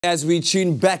As we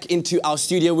tune back into our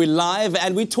studio, we're live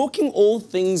and we're talking all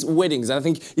things weddings. And I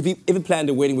think if you've ever planned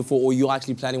a wedding before or you're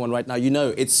actually planning one right now, you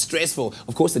know it's stressful.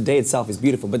 Of course, the day itself is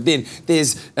beautiful, but then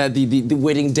there's the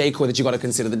wedding decor that you got to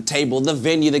consider, the table, the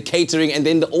venue, the catering, and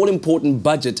then the all-important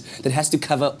budget that has to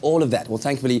cover all of that. Well,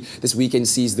 thankfully, this weekend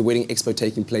sees the Wedding Expo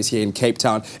taking place here in Cape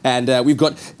Town. And we've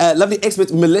got lovely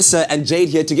experts Melissa and Jade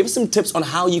here to give us some tips on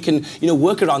how you can,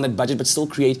 work around that budget but still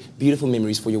create beautiful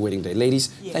memories for your wedding day.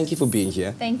 Ladies, yes. Thank you for being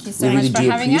here. Thank you so much for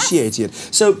having us. We really do appreciate it.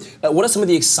 So, what are some of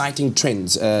the exciting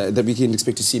trends that we can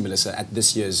expect to see, Melissa, at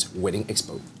this year's Wedding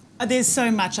Expo? There's so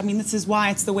much. I mean, this is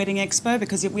why it's the Wedding Expo,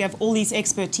 because we have all these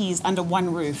expertise under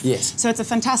one roof. Yes. So it's a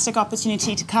fantastic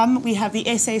opportunity to come. We have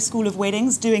the SA School of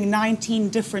Weddings doing 19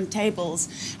 different tables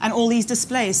and all these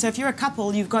displays. So if you're a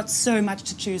couple, you've got so much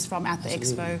to choose from at the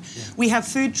Expo. Yeah. We have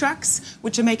food trucks,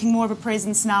 which are making more of a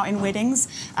presence now in weddings.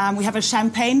 We have a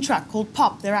champagne truck called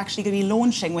Pop. They're actually going to be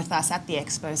launching with us at the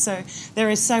Expo. So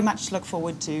there is so much to look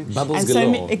forward to. Bubbles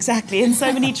galore. Exactly. And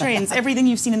so many trends. Everything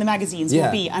you've seen in the magazines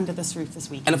will be under this roof this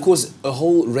week. And of course, a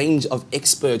whole range of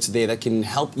experts there that can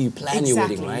help you plan your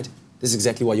wedding, right? This is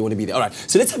exactly why you want to be there. All right,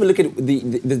 so let's have a look at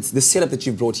the setup that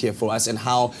you've brought here for us and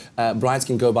how brides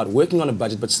can go about working on a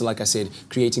budget, but still, like I said,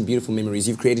 creating beautiful memories.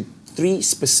 You've created 3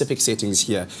 specific settings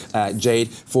here, Jade,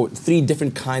 for 3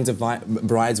 different kinds of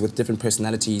brides with different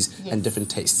personalities and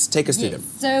different tastes. Take us through them.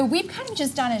 So we've kind of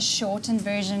just done a shortened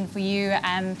version for you.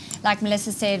 Like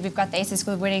Melissa said, we've got the SA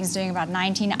School of Weddings doing about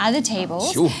 19 other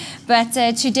tables. Sure. But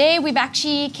today we've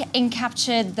actually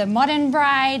captured the modern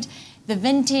bride, the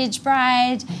vintage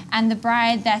bride, and the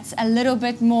bride that's a little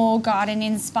bit more garden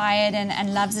inspired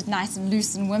and loves it nice and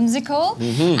loose and whimsical.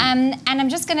 And I'm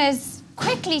just going to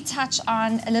quickly touch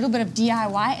on a little bit of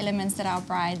DIY elements that our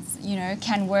brides,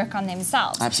 can work on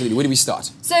themselves. Absolutely. Where do we start?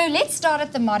 So let's start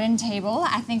at the modern table.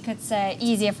 I think it's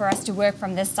easier for us to work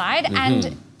from this side.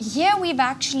 And here we've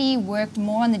actually worked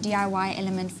more on the DIY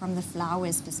element from the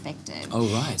flowers perspective. Oh,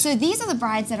 right. So these are the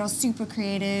brides that are super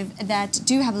creative, that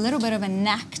do have a little bit of a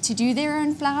knack to do their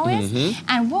own flowers.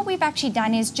 And what we've actually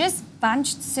done is just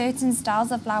bunched certain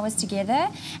styles of flowers together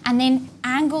and then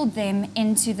angled them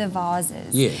into the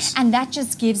vases. Yes. And that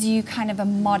just gives you kind of a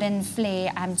modern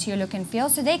flair to your look and feel.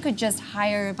 So they could just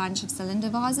hire a bunch of cylinder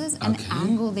vases and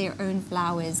angle their own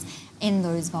flowers in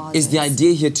those vases. Is the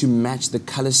idea here to match the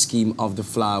color scheme of the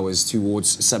flowers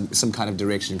towards some kind of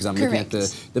direction? Because I'm looking at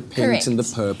the pinks and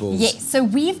the purples. Yes, so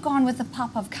we've gone with a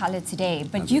pop of color today,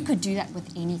 but you could do that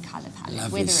with any color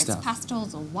palette, whether it's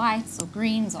pastels or whites or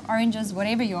greens or oranges,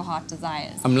 whatever your heart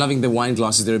desires. I'm loving the wine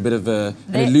glasses. They're a bit of an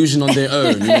illusion on their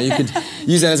own. You could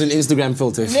use that as an Instagram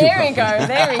filter. There we go,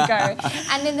 there we go.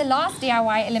 And then the last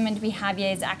DIY element we have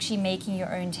here is actually making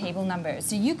your own table number.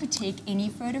 So you could take any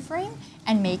photo frame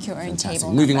and make your own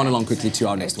table. Moving on along quickly to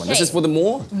our next one. This is for the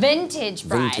more vintage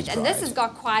bride. And this has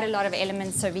got quite a lot of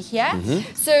elements over here.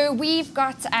 So we've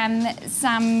got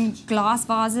some glass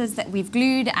vases that we've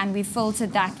glued and we've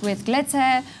filtered that with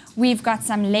glitter. We've got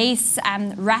some lace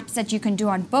wraps that you can do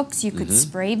on books. You could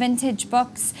spray vintage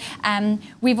books.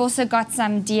 We've also got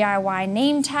some DIY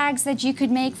name tags that you could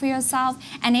make for yourself.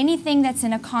 And anything that's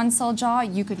in a console jar,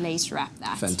 you could lace wrap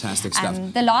that. Fantastic stuff.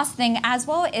 The last thing as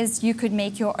well is you could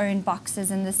make your own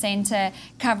boxes in the center,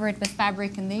 cover it with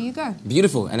fabric, and there you go.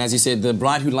 Beautiful. And as you said, the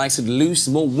bride who likes it loose,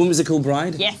 more whimsical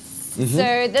bride. Yes.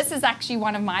 So this is actually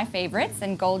one of my favorites,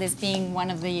 and gold is being one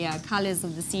of the colors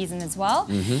of the season as well.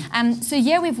 So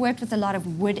here we've worked with a lot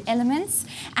of wood elements,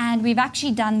 and we've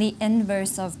actually done the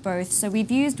inverse of both. So we've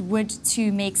used wood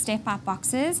to make step-up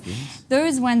boxes,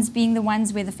 those ones being the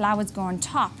ones where the flowers go on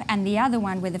top, and the other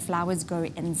one where the flowers go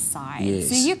inside.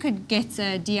 So you could get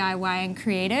DIY and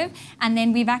creative, and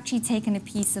then we've actually taken a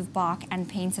piece of bark and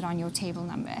painted on your table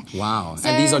number. Wow. So,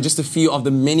 and these are just a few of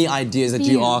the many ideas that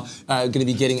you are going to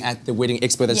be getting at the Wedding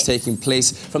Expo that's taking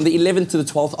place from the 11th to the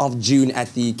 12th of June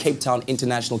at the Cape Town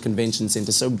International Convention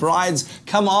Centre. So brides,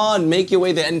 come on, make your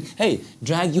way there. And hey,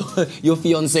 drag your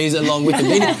fiancés along with them.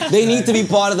 They need to be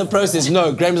part of the process.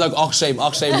 No, Graham's like, oh shame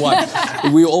what?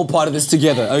 We're all part of this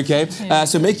together, okay?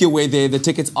 So make your way there. The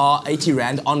tickets are 80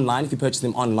 Rand online if you purchase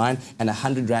them online and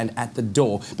 100 Rand at the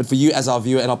door. But for you as our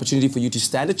viewer, an opportunity for you to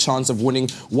stand a chance of winning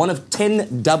one of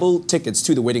 10 double tickets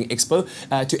to the Wedding Expo.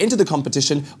 To enter the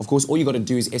competition, of course, all you got to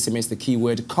do is SMS the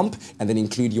keyword comp and then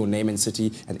include your name and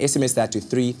city and SMS that to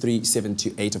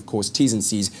 33728. Of course, T's and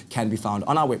C's can be found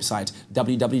on our website,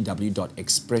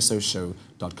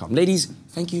 www.expressoshow.com. Ladies,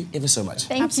 thank you ever so much.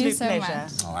 Thank you so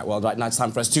much. All right, well, right now it's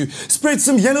time for us to spread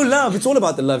some yellow love. It's all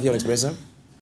about the love here on Expresso.